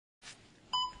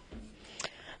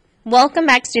Welcome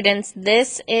back, students.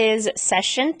 This is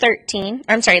lesson 13,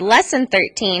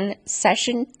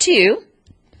 session 2.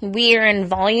 We are in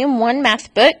volume 1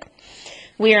 math book.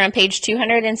 We are on page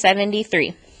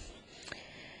 273.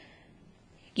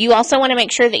 You also want to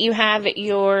make sure that you have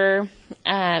your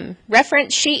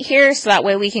reference sheet here so that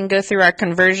way we can go through our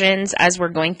conversions as we're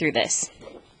going through this.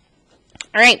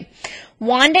 All right.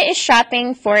 Wanda is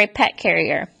shopping for a pet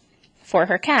carrier for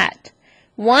her cat.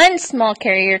 One small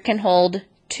carrier can hold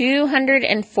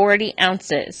 240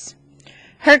 ounces.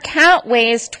 Her cat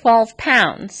weighs 12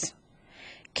 pounds.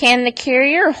 Can the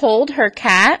carrier hold her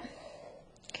cat?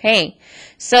 Okay,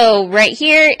 so right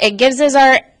here, it gives us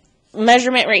our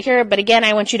measurement right here, but again,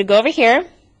 I want you to go over here.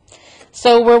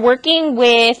 So we're working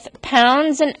with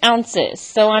pounds and ounces.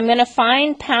 So I'm going to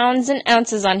find pounds and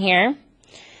ounces on here.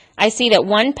 I see that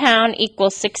 1 pound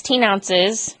equals 16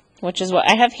 ounces, which is what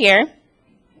I have here.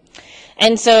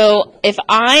 And so if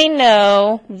I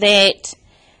know that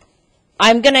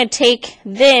I'm going to take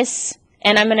this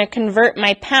and I'm going to convert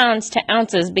my pounds to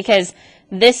ounces because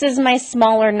this is my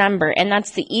smaller number and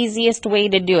that's the easiest way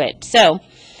to do it. So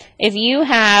if you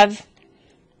have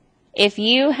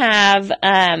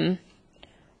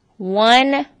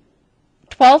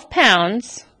 12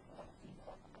 pounds,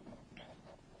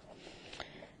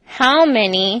 how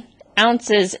many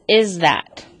ounces is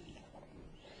that?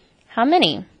 How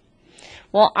many?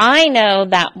 Well, I know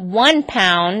that 1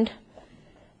 pound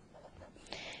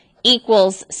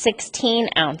equals 16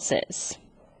 ounces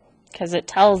because it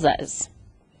tells us.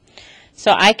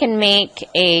 So I can make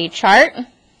a chart.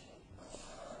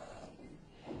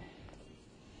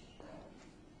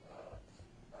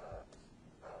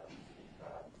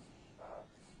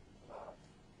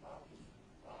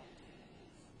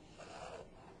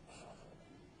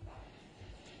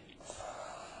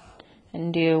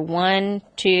 And do 1,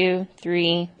 2,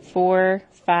 3, 4,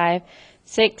 5,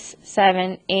 6,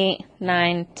 7, 8,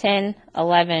 9, 10,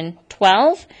 11,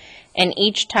 12. And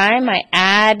each time I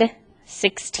add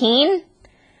 16.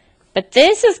 But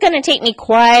this is going to take me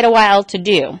quite a while to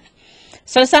do.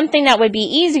 So something that would be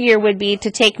easier would be to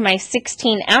take my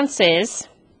 16 ounces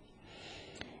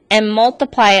and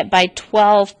multiply it by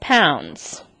 12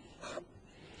 pounds.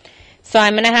 So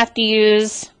I'm going to have to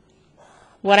use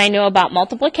what I know about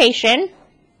multiplication.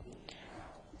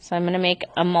 So I'm going to make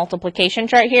a multiplication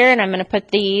chart here, and I'm going to put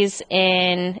these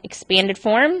in expanded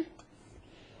form.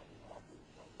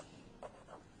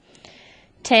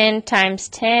 10 times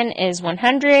 10 is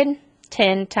 100.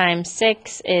 10 times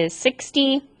 6 is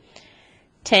 60.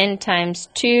 10 times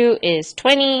 2 is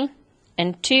 20.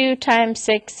 And 2 times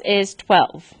 6 is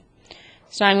 12.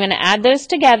 So I'm going to add those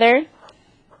together.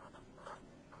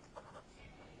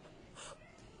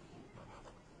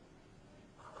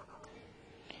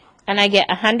 And I get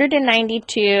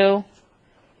 192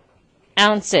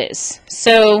 ounces.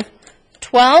 So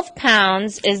 12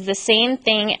 pounds is the same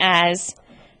thing as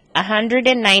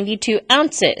 192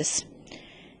 ounces.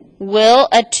 Will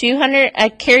a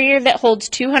carrier that holds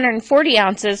 240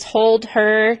 ounces hold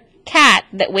her cat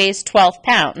that weighs 12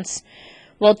 pounds?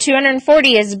 Well,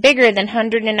 240 is bigger than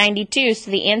 192,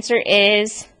 so the answer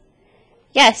is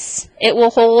yes, it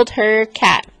will hold her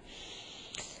cat.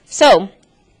 So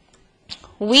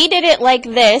we did it like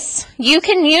this. You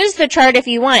can use the chart if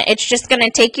you want. It's just going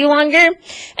to take you longer,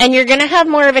 and you're going to have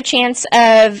more of a chance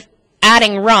of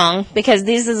adding wrong because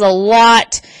this is a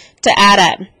lot to add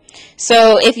up.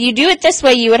 So if you do it this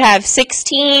way, you would have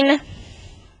 16,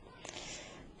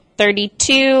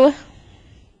 32,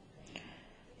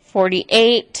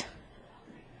 48,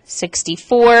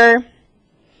 64,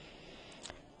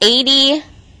 80,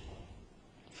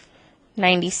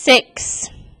 96,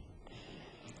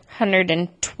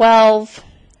 112,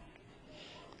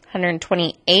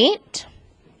 128,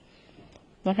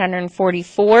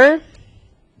 144,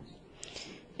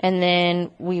 and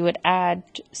then we would add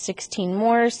 16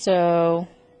 more, so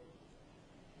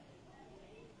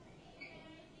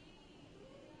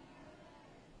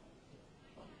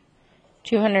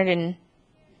 $100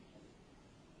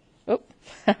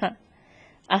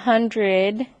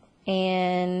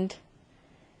 and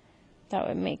that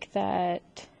would make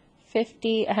that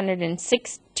 50,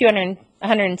 106, 200,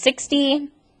 160,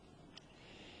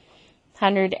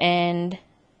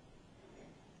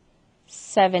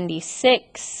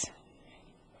 176,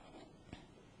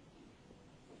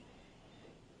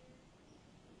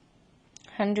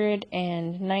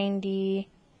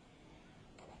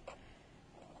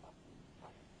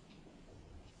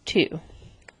 192.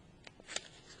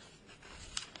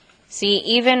 See,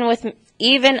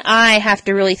 even I have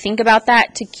to really think about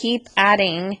that to keep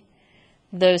adding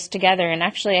those together. And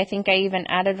actually, I think I even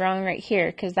added wrong right here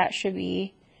because that should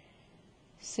be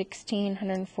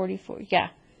 1,644. Yeah,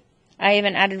 I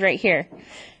even added right here.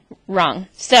 Wrong.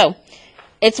 So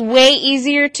it's way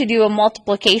easier to do a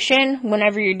multiplication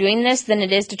whenever you're doing this than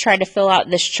it is to try to fill out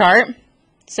this chart.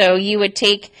 So you would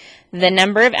take the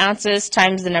number of ounces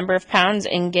times the number of pounds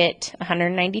and get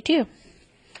 192.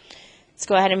 Let's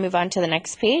go ahead and move on to the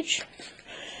next page.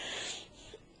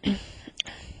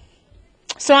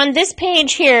 So on this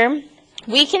page here,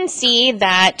 we can see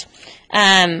that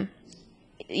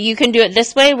you can do it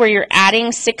this way where you're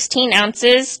adding 16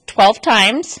 ounces 12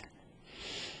 times.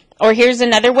 Or here's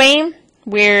another way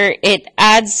where it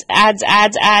adds,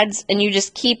 and you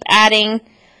just keep adding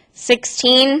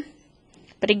 16.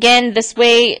 But again, this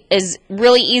way is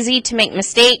really easy to make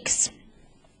mistakes.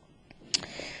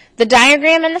 The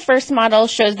diagram in the first model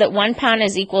shows that 1 pound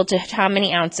is equal to how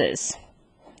many ounces?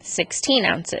 16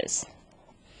 ounces.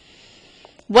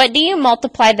 What do you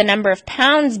multiply the number of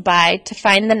pounds by to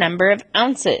find the number of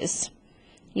ounces?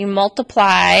 You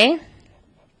multiply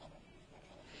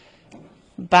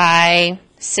by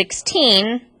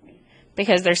 16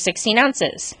 because there's 16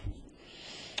 ounces.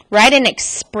 Write an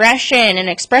expression. An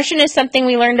expression is something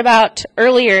we learned about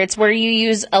earlier. It's where you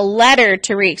use a letter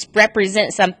to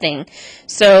represent something.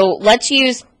 So let's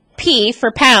use P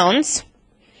for pounds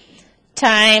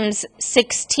times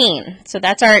 16. So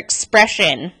that's our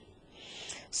expression.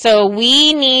 So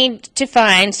we need to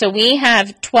find, so we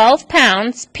have 12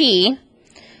 pounds, P,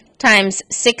 times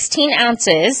 16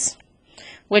 ounces,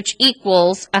 which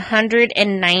equals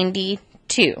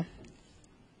 192.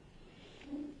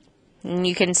 And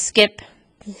you can skip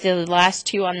the last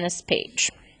two on this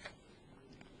page.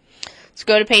 Let's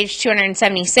go to page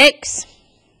 276.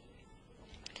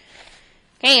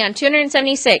 Okay, on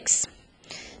 276,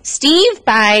 Steve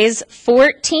buys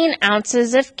 14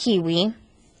 ounces of kiwi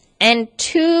and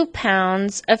 2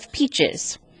 pounds of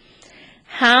peaches.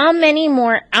 How many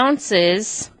more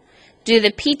ounces do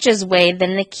the peaches weigh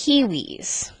than the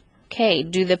kiwis? Okay,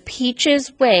 do the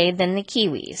peaches weigh than the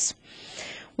kiwis?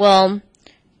 Well,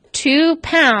 2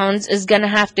 pounds is going to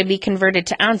have to be converted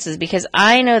to ounces because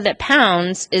I know that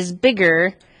pounds is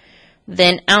bigger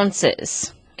than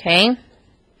ounces, okay?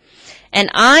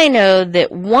 And I know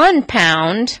that 1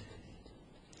 pound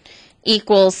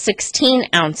equals 16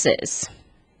 ounces.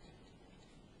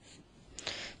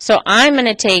 So I'm going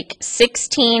to take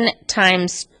 16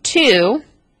 times 2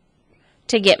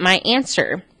 to get my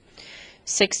answer.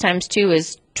 6 times 2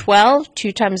 is 12.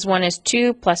 2 times 1 is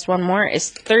 2, plus 1 more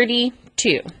is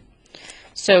 32.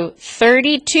 So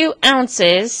 32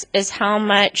 ounces is how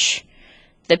much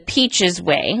the peaches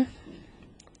weigh.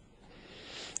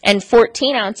 And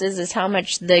 14 ounces is how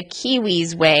much the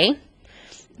kiwis weigh.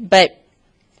 But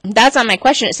that's not my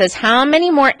question. It says, how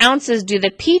many more ounces do the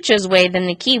peaches weigh than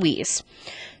the kiwis?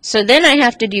 So then I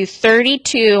have to do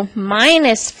 32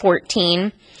 minus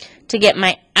 14 to get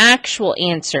my actual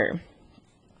answer.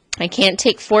 I can't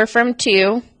take 4 from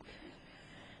 2.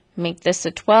 Make this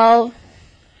a 12.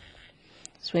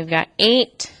 So we've got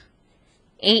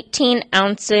 18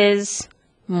 ounces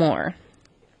more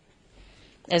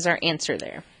is our answer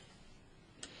there.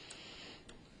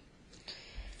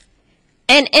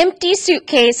 An empty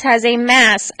suitcase has a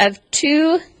mass of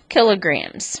 2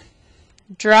 kilograms.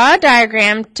 Draw a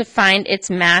diagram to find its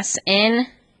mass in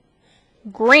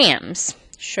grams.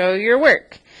 Show your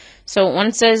work. So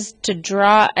one says to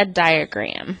draw a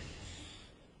diagram.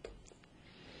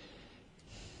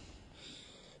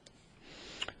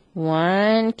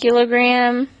 One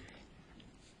kilogram,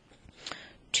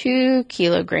 2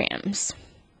 kilograms.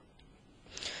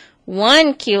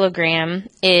 1 kilogram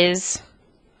is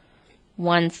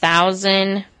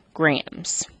 1,000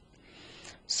 grams.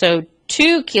 So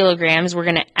 2 kilograms, we're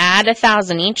going to add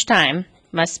 1,000 each time,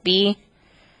 must be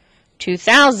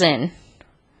 2,000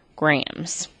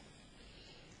 grams.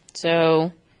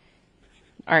 So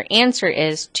our answer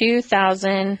is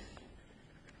 2,000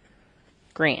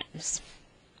 grams.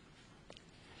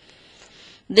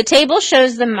 The table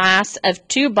shows the mass of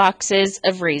 2 boxes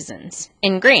of raisins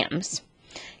in grams.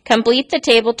 Complete the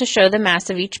table to show the mass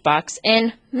of each box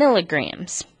in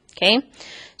milligrams. Okay,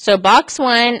 so box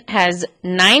 1 has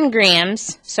 9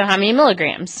 grams, so how many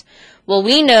milligrams? Well,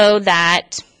 we know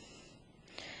that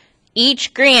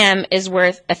each gram is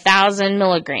worth 1,000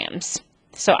 milligrams.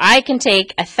 So I can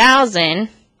take 1,000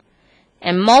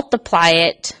 and multiply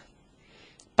it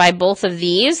by both of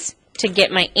these to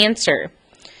get my answer.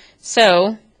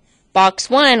 So box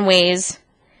 1 weighs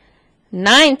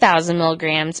 9,000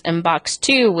 milligrams and box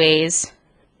 2 weighs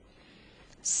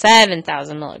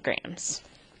 7,000 milligrams.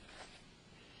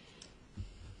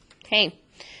 Okay,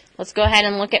 let's go ahead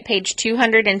and look at page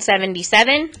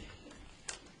 277.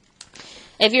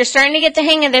 If you're starting to get the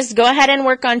hang of this, go ahead and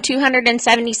work on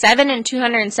 277 and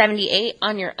 278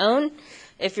 on your own.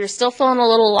 If you're still feeling a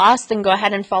little lost, then go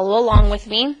ahead and follow along with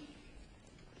me.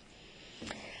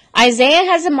 Isaiah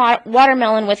has a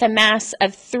watermelon with a mass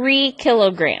of 3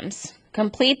 kilograms.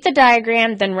 Complete the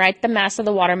diagram, then write the mass of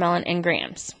the watermelon in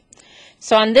grams.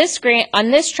 So on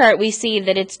this chart, we see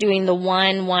that it's doing the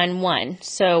 1, 1, 1.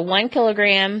 So 1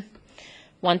 kilogram,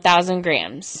 1,000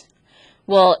 grams.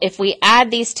 Well, if we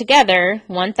add these together,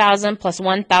 1,000 plus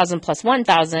 1,000 plus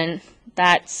 1,000,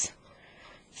 that's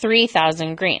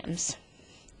 3,000 grams.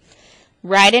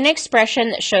 Write an expression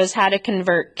that shows how to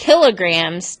convert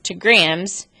kilograms to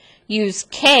grams. Use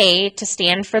K to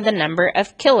stand for the number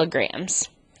of kilograms.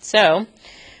 So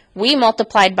we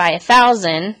multiplied by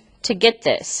 1,000 to get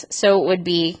this. So it would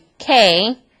be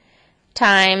K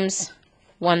times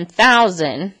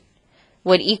 1,000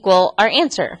 would equal our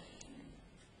answer.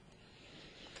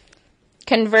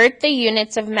 Convert the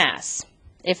units of mass.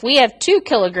 If we have 2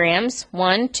 kilograms,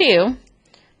 1, 2,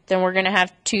 then we're going to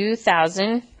have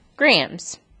 2,000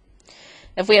 grams.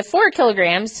 If we have 4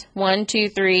 kilograms, 1, 2,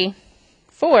 3,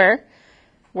 4,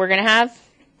 we're going to have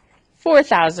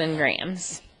 4,000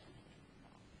 grams.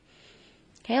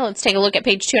 Okay, let's take a look at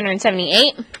page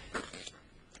 278.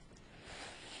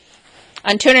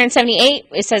 On 278,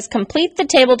 it says, complete the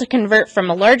table to convert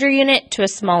from a larger unit to a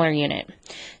smaller unit.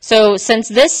 So since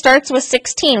this starts with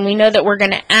 16, we know that we're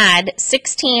going to add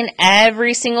 16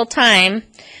 every single time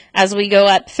as we go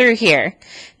up through here.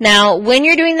 Now, when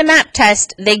you're doing the map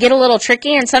test, they get a little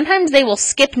tricky, and sometimes they will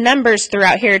skip numbers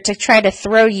throughout here to try to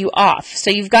throw you off. So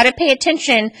you've got to pay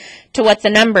attention to what the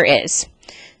number is.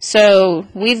 So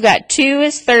we've got 2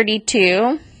 is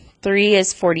 32, 3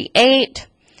 is 48,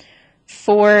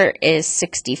 4 is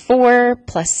 64,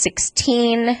 plus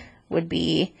 16 would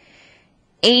be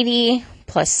 80,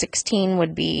 plus 16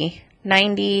 would be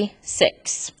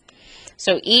 96.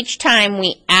 So each time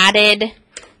we added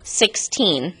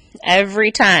 16.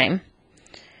 Every time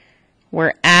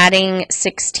we're adding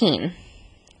 16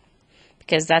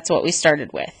 because that's what we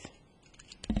started with.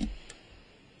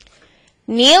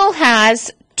 Neil has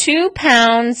 2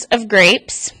 pounds of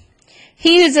grapes.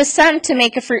 He uses some to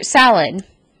make a fruit salad.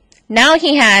 Now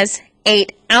he has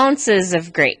 8 ounces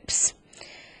of grapes.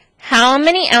 How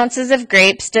many ounces of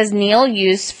grapes does Neil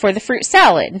use for the fruit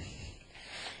salad?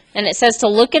 And it says to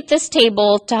look at this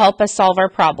table to help us solve our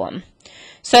problem.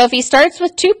 So if he starts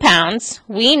with 2 pounds,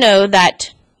 we know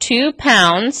that 2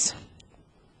 pounds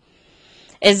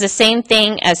is the same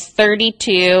thing as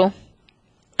 32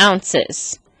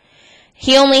 ounces.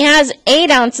 He only has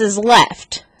 8 ounces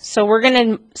left. So we're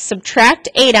going to subtract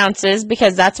 8 ounces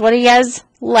because that's what he has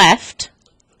left.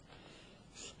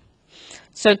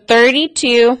 So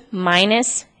 32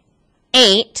 minus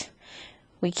 8,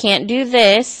 we can't do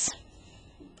this.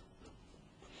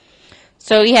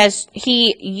 So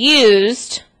he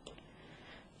used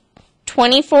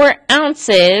 24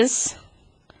 ounces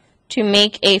to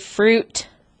make a fruit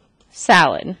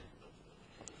salad.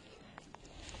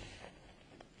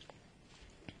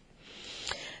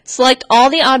 Select all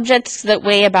the objects that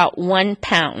weigh about 1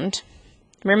 pound.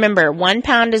 Remember, 1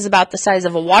 pound is about the size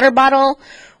of a water bottle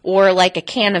or like a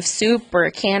can of soup or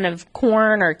a can of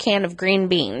corn or a can of green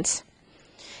beans.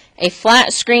 A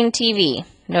flat screen TV.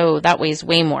 No, that weighs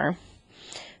way more.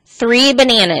 3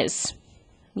 bananas.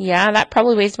 Yeah, that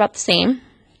probably weighs about the same.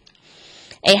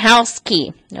 A house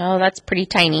key. Oh, that's pretty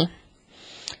tiny.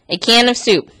 A can of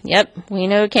soup. Yep, we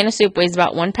know a can of soup weighs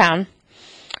about 1 pound.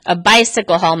 A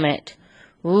bicycle helmet.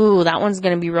 Ooh, that one's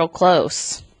going to be real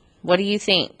close. What do you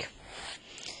think?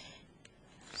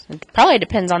 It probably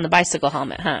depends on the bicycle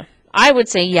helmet, huh? I would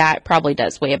say, yeah, it probably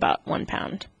does weigh about 1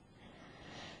 pound.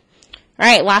 All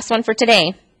right, last one for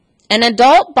today. An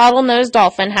adult bottlenose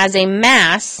dolphin has a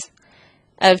mass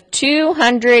of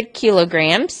 200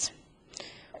 kilograms.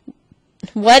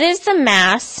 What is the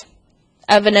mass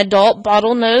of an adult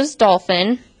bottlenose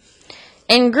dolphin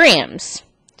in grams?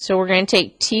 So we're going to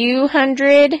take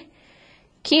 200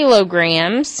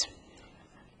 kilograms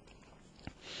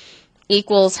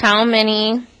equals how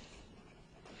many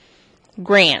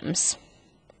grams?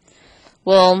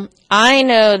 Well, I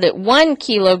know that 1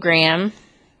 kilogram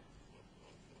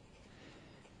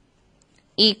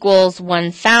equals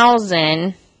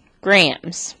 1,000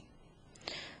 grams.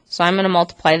 So I'm going to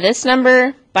multiply this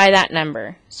number by that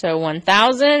number. So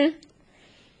 1,000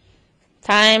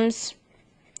 times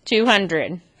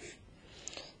 200.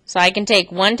 So I can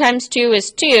take 1 times 2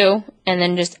 is 2, and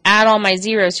then just add all my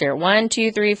zeros here. 1,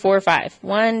 2, 3, 4, 5.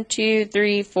 1, 2,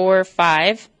 3, 4,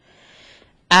 5.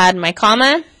 Add my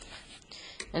comma.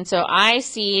 And so I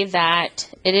see that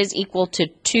it is equal to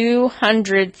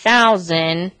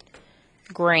 200,000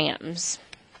 grams.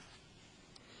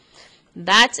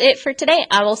 That's it for today.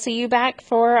 I will see you back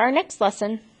for our next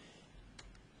lesson.